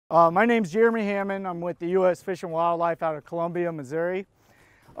My name's Jeremy Hammond. I'm with the U.S. Fish and Wildlife out of Columbia, Missouri.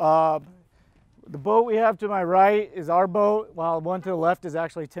 The boat we have to my right is our boat, while the one to the left is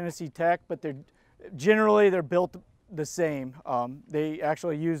actually Tennessee Tech, but they're built the same. They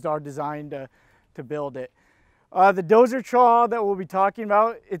actually used our design to build it. The Dozer trawl that we'll be talking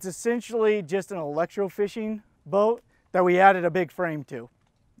about, it's essentially just an electrofishing boat that we added a big frame to.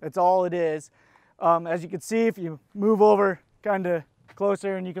 That's all it is. As you can see, if you move over kind of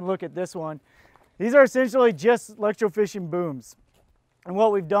closer and you can look at this one, these are essentially just electrofishing booms. And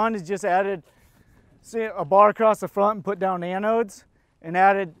what we've done is just added a bar across the front and put down anodes and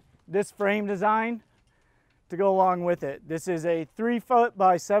added this frame design to go along with it. This is a 3-foot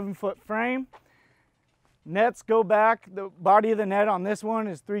by 7-foot frame. Nets go back, the body of the net on this one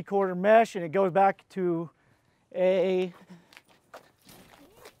is 3/4 mesh, and it goes back to a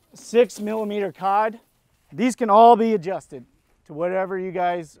 6mm cod. These can all be adjusted to whatever you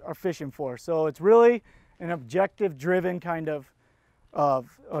guys are fishing for. So it's really an objective driven kind of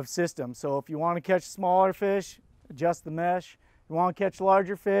system. So if you want to catch smaller fish, adjust the mesh. If you want to catch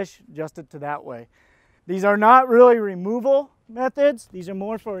larger fish, adjust it to that way. These are not really removal methods. These are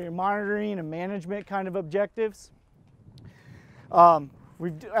more for your monitoring and management kind of objectives.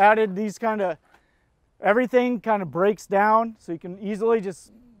 We've added these everything kind of breaks down, so you can easily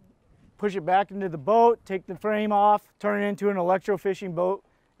just push it back into the boat, take the frame off, turn it into an electrofishing boat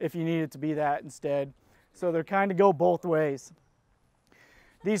if you need it to be that instead. So they're kind of go both ways.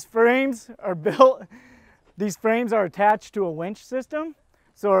 These frames are attached to a winch system,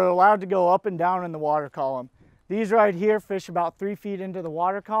 so they're allowed to go up and down in the water column. These right here fish about 3 feet into the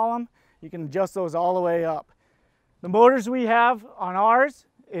water column. You can adjust those all the way up. The motors we have on ours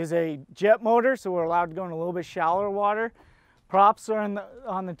is a jet motor, so we're allowed to go in a little bit shallower water. Props are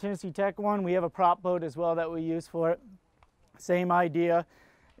on the Tennessee Tech one. We have a prop boat as well that we use for it. Same idea,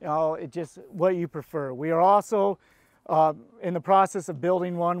 it's just what you prefer. We are also in the process of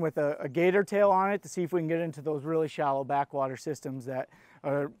building one with a gator tail on it to see if we can get into those really shallow backwater systems that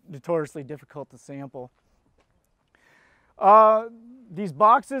are notoriously difficult to sample. These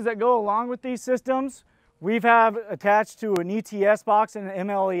boxes that go along with these systems, we've attached to an ETS box and an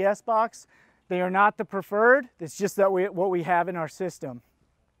MLES box. They are not the preferred, it's just that what we have in our system.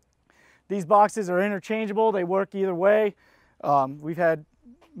 These boxes are interchangeable, they work either way. We've had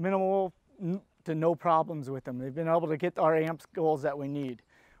minimal to no problems with them. They've been able to get our amp goals that we need.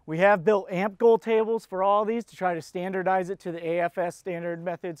 We have built amp goal tables for all these to try to standardize it to the AFS standard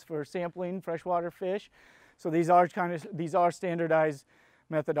methods for sampling freshwater fish. So these are standardized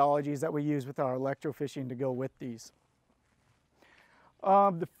methodologies that we use with our electrofishing to go with these.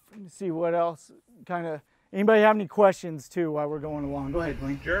 Let's see what else. Anybody have any questions too while we're going along? Go ahead,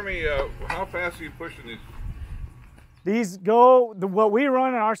 Blaine. Jeremy, how fast are you pushing these? These go, what we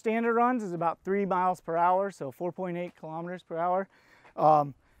run in our standard runs is about 3 miles per hour, so 4.8 kilometers per hour.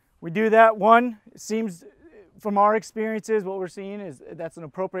 We do that one, it seems from our experiences, what we're seeing is that's an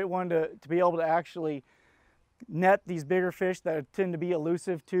appropriate one to be able to actually net these bigger fish that tend to be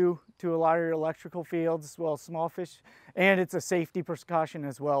elusive to a lot of your electrical fields, as well as small fish, and it's a safety precaution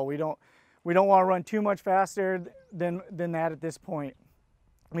as well. We don't want to run too much faster than that at this point.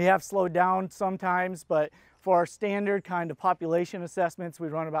 We have slowed down sometimes, but for our standard kind of population assessments, we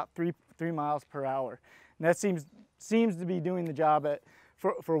run about 3 miles per hour, and that seems to be doing the job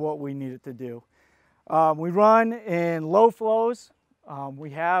for what we need it to do. We run in low flows. We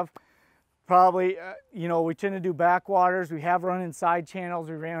have probably, we tend to do backwaters. We have run in side channels.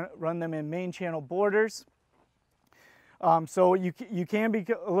 We run them in main channel borders. So you can be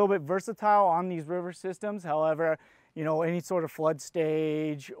a little bit versatile on these river systems. However, any sort of flood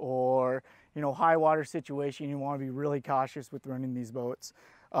stage or, high water situation, you want to be really cautious with running these boats,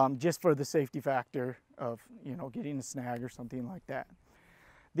 just for the safety factor of, getting a snag or something like that.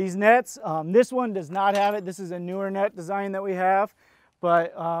 These nets, this one does not have it. This is a newer net design that we have.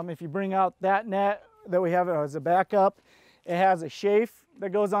 But if you bring out that net that we have as a backup, it has a chafe that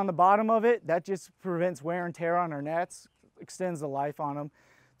goes on the bottom of it. That just prevents wear and tear on our nets, extends the life on them.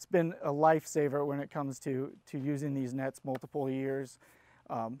 It's been a lifesaver when it comes to using these nets multiple years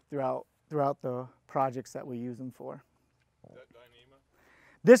throughout the projects that we use them for. Is that Dyneema?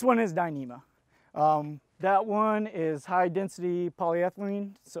 This one is Dyneema. That one is high density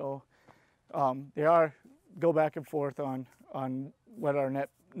polyethylene, so they go back and forth on what our net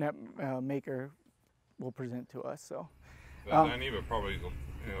maker will present to us. So Dyneema probably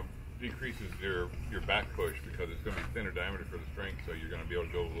decreases your back push because it's going to be thinner diameter for the strength, so you're going to be able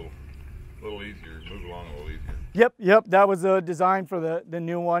to go a little easier, move along a little easier. Yep, that was a design for the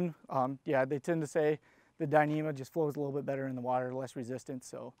new one. Yeah, they tend to say the Dyneema just flows a little bit better in the water, less resistance.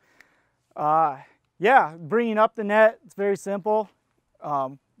 So yeah, bringing up the net, it's very simple.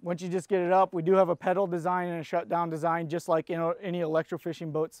 Once you just get it up, we do have a pedal design and a shutdown design, just like any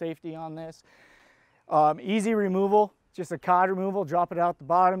electrofishing boat safety on this. Easy removal, just a cod removal, drop it out the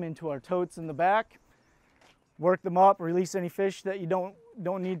bottom into our totes in the back. Work them up, release any fish that you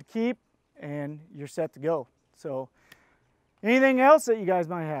don't need to keep, and you're set to go. So anything else that you guys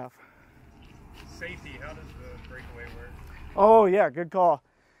might have? Safety, how does the breakaway work? Oh yeah, good call.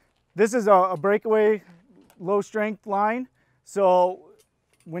 This is a breakaway low strength line. So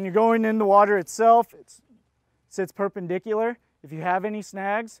when you're going in the water itself, it sits perpendicular. If you have any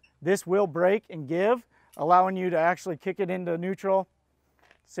snags, this will break and give, allowing you to actually kick it into neutral,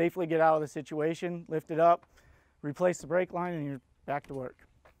 safely get out of the situation, lift it up, replace the brake line, and you're back to work.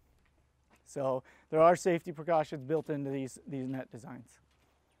 So there are safety precautions built into these net designs.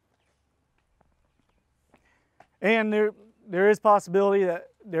 And there is possibility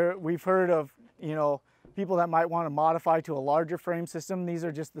that we've heard of, people that might want to modify to a larger frame system. These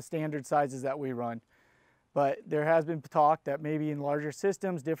are just the standard sizes that we run. But there has been talk that maybe in larger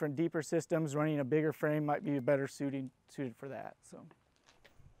systems, different deeper systems, running a bigger frame might be better suited for that. So.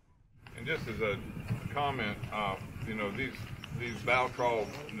 And just as a comment, these bow trawls,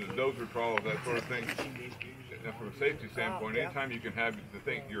 the Dozer trawls, that sort of thing, from a safety standpoint, anytime you can have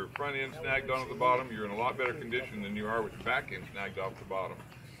your front end snagged onto the bottom, you're in a lot better condition than you are with your back end snagged off the bottom.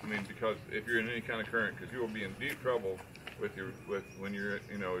 I mean, because if you're in any kind of current, because you will be in deep trouble when you're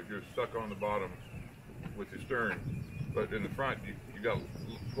if you're stuck on the bottom with your stern. But in the front, you got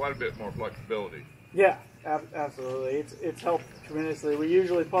quite a bit more flexibility. Yeah, absolutely. It's helped tremendously. We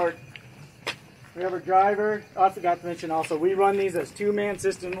usually we have a driver. I forgot to mention also, we run these as 2-man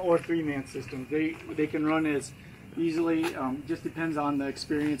system or 3-man systems. They can run as easily, just depends on the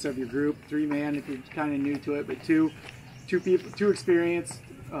experience of your group. 3-man if you're kind of new to it, but two experienced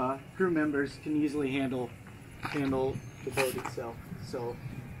crew members can easily handle the boat itself. So,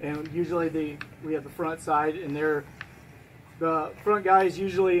 and usually we have the front side, and the front guy is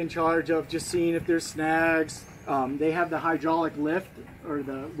usually in charge of just seeing if there's snags. They have the hydraulic lift or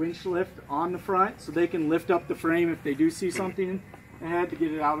the winch lift on the front, so they can lift up the frame if they do see something ahead to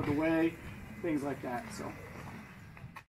get it out of the way, things like that. So.